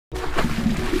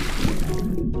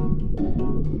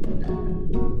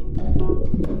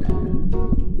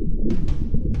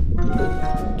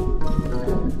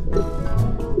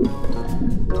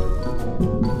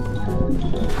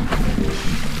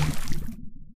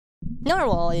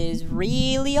Narwhal is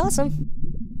really awesome.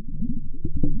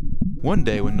 One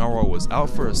day when Narwhal was out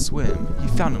for a swim, he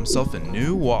found himself in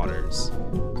new waters.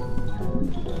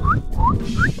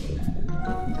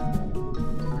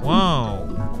 Whoa,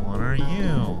 what are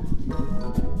you?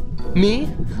 Me?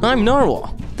 I'm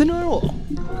Narwhal. The Narwhal.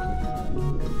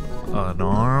 A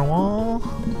narwhal?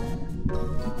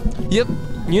 Yep,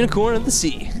 unicorn of the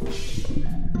sea.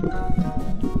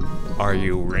 Are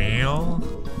you real?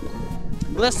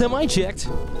 Last time I checked.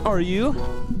 Are you?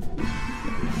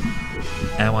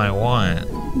 Am I what?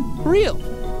 Real.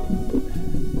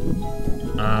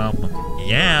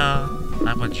 Yeah,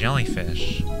 I'm a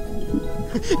jellyfish.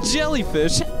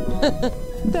 Jellyfish?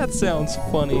 That sounds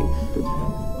funny.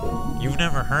 You've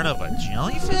never heard of a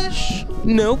jellyfish?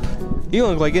 Nope. You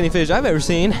don't look like any fish I've ever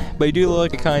seen, but you do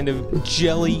look kind of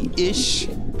jelly-ish.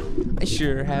 I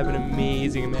sure have an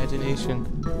amazing imagination.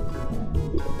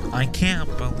 I can't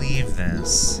believe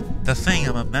this. The thing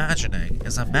I'm imagining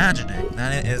is imagining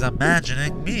that it is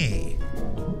imagining me.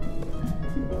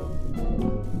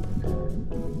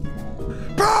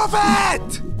 Prove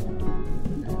it!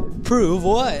 Prove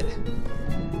what?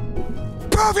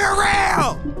 Prove you're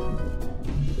real!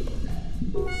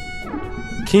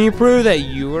 Can you prove that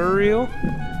you are real?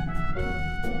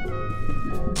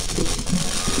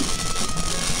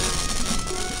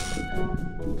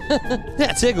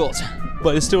 That tickles.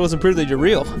 But it still doesn't prove that you're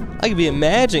real. I could be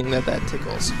imagining that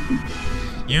tickles.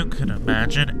 You could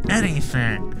imagine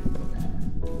anything.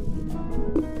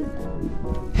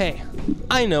 Hey,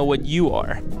 I know what you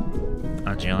are.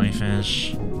 A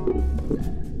jellyfish?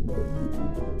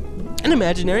 An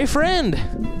imaginary friend.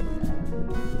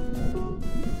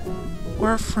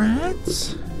 We're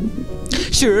friends?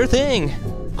 Sure thing.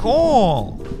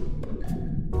 Cool.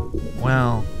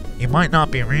 Well, you might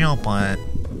not be real, but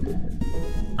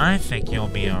I think you'll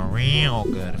be a real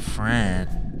good friend.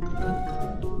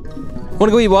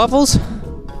 Wanna go eat waffles?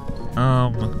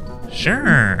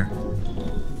 Sure.